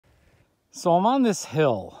So I'm on this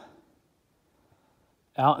hill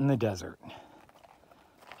out in the desert,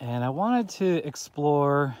 and I wanted to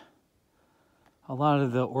explore a lot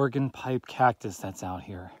of the organ pipe cactus that's out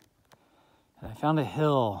here. And I found a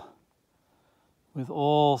hill with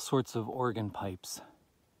all sorts of organ pipes.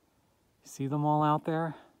 You see them all out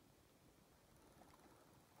there?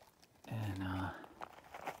 And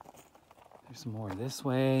there's more this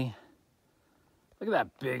way. Look at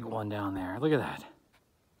that big one down there. Look at that.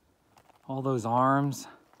 All those arms.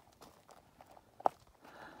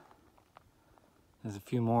 There's a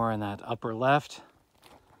few more in that upper left.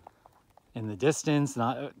 In the distance,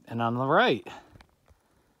 and on the right.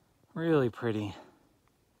 Really pretty.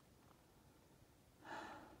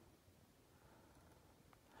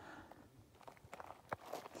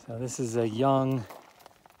 So this is a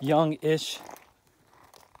young-ish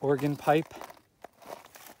organ pipe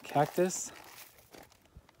cactus.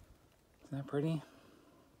 Isn't that pretty?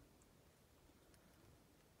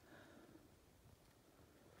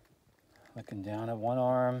 Looking down at one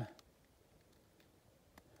arm.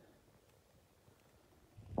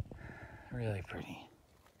 Really pretty.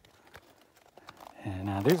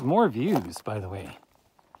 And there's more views, by the way.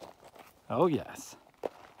 Oh yes.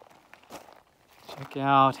 Check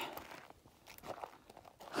out.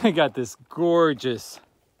 I got this gorgeous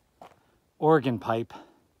organ pipe.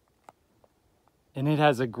 And it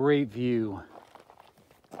has a great view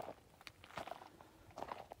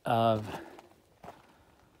of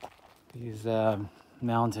these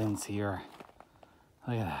mountains here.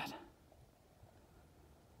 Look at that.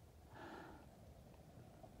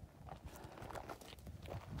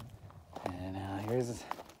 And here's,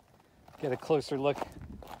 get a closer look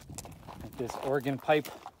at this organ pipe.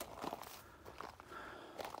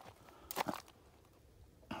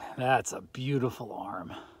 That's a beautiful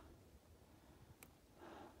arm.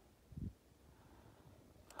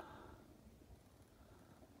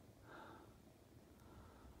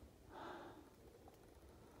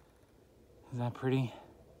 Isn't that pretty?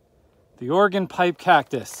 The organ pipe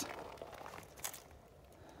cactus.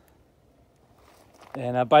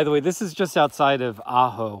 And by the way, this is just outside of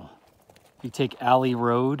Ajo. You take Alley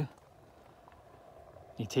Road.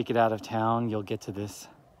 You take it out of town, you'll get to this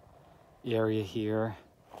area here.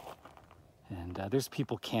 And there's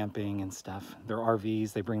people camping and stuff. Their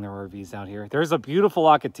RVs, they bring their RVs out here. There's a beautiful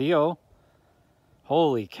Ocotillo.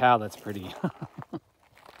 Holy cow, that's pretty.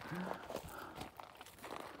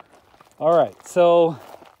 All right, so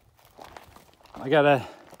I gotta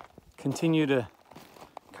continue to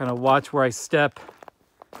kind of watch where I step.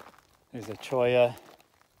 There's a cholla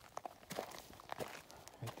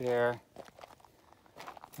right there.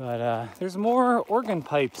 But there's more organ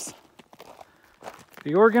pipes.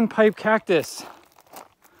 The organ pipe cactus.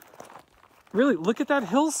 Really, look at that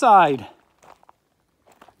hillside.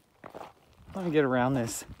 Let me get around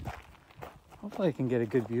this. Hopefully I can get a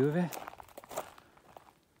good view of it.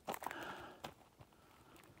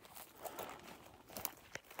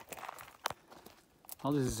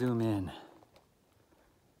 I'll just zoom in.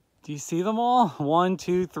 Do you see them all? 1,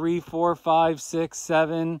 2, 3, 4, 5, 6,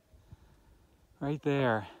 7. Right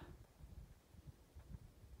there.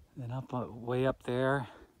 Then up, way up there.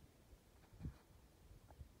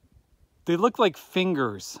 They look like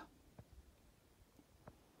fingers.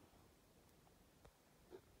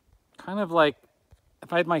 Kind of like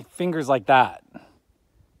if I had my fingers like that.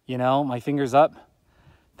 You know, my fingers up.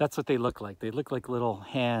 That's what they look like. They look like little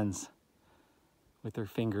hands with their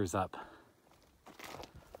fingers up.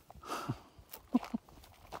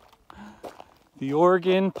 The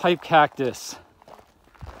organ pipe cactus.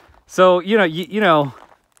 So, you know,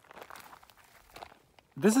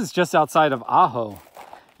 this is just outside of Ajo.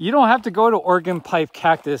 You don't have to go to Organ Pipe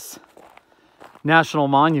Cactus National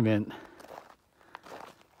Monument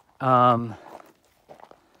to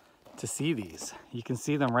see these. You can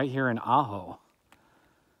see them right here in Ajo.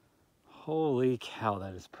 Holy cow,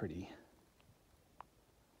 that is pretty.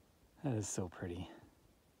 That is so pretty.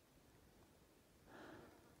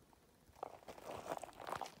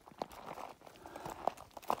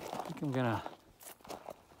 I think I'm gonna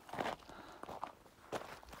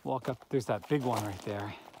walk up. There's that big one right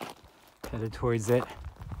there. Headed towards it.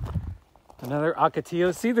 Another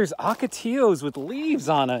Ocotillo. See, there's Ocotillos with leaves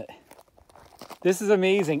on it. This is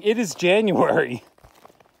amazing. It is January.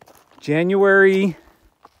 January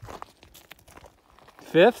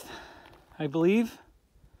 5th, I believe.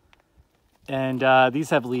 And these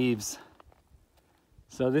have leaves.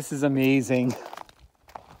 So this is amazing.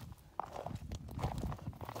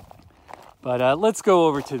 But let's go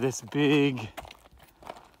over to this big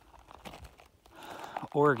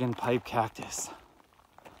organ pipe cactus.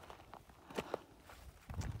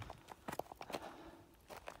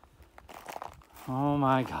 Oh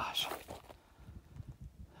my gosh.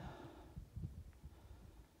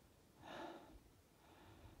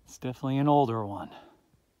 It's definitely an older one.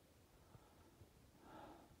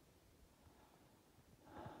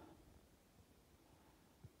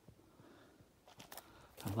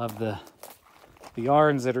 I love the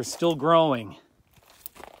arms that are still growing.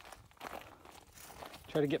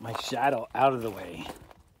 Try to get my shadow out of the way.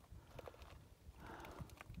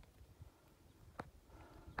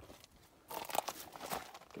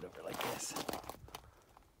 Get over like this.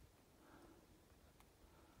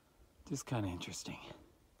 Just kind of interesting.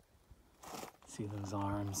 See those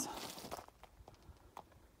arms.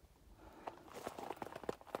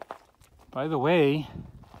 By the way,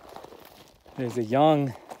 there's a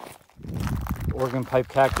young organ pipe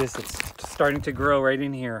cactus that's starting to grow right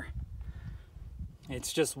in here.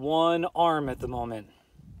 It's just one arm at the moment,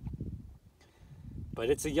 but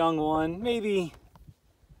it's a young one, maybe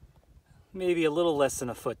a little less than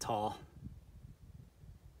a foot tall.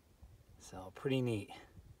 So pretty neat.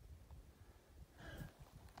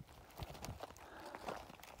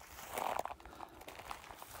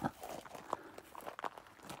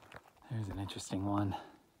 There's an interesting one.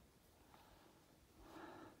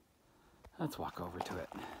 Let's walk over to it.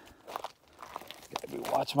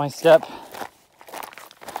 Gotta watch my step.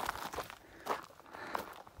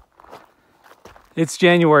 It's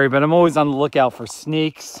January, but I'm always on the lookout for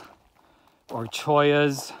snakes or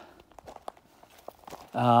choyas.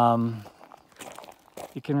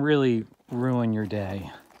 It can really ruin your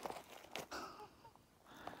day.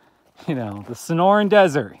 You know, the Sonoran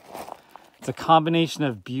Desert. It's a combination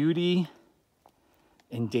of beauty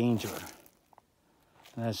and danger.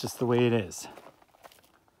 And that's just the way it is.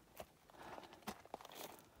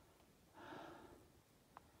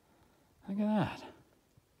 Look at that.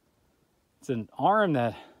 It's an arm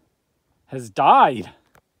that has died.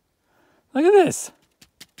 Look at this.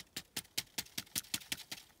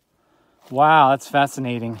 Wow, that's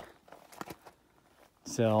fascinating.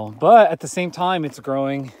 So, but at the same time, it's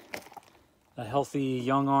growing a healthy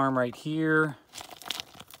young arm right here.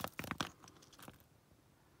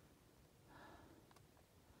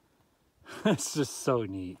 It's just so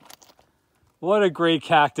neat. What a great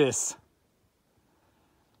cactus.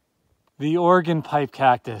 The organ pipe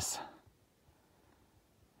cactus.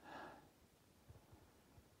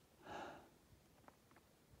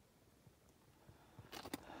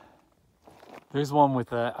 There's one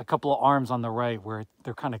with a couple of arms on the right where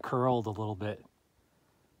they're kind of curled a little bit.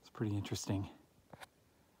 It's pretty interesting.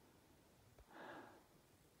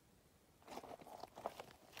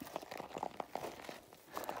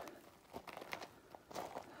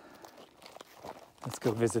 Let's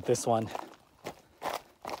go visit this one.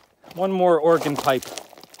 One more organ pipe.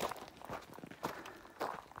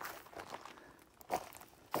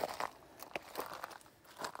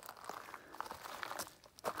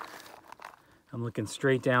 I'm looking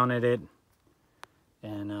straight down at it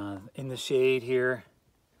and in the shade here.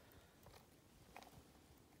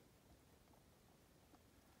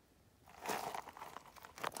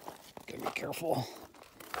 Gotta be careful.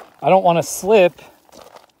 I don't want to slip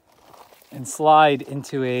and slide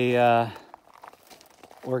into a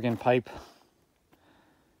organ pipe.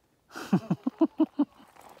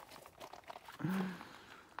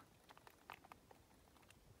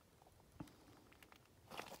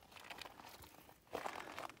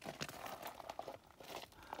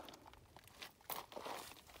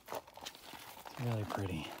 Really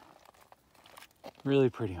pretty. Really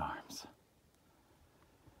pretty arms.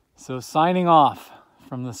 So signing off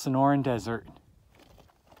from the Sonoran Desert.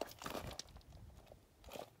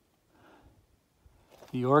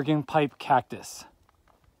 The organ pipe cactus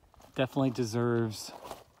definitely deserves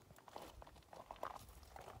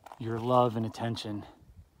your love and attention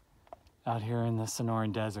out here in the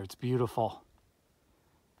Sonoran Desert. It's beautiful.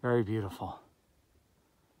 Very beautiful.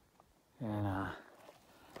 And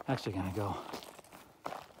actually gonna go.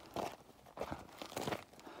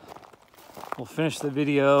 We'll finish the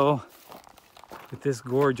video with this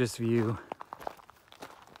gorgeous view.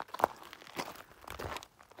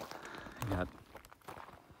 I got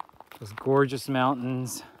those gorgeous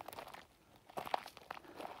mountains.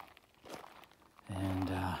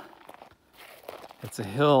 And it's a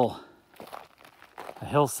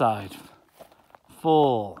hillside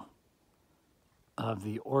full of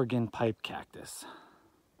the organ pipe cactus.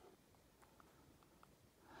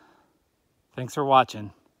 Thanks for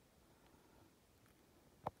watching.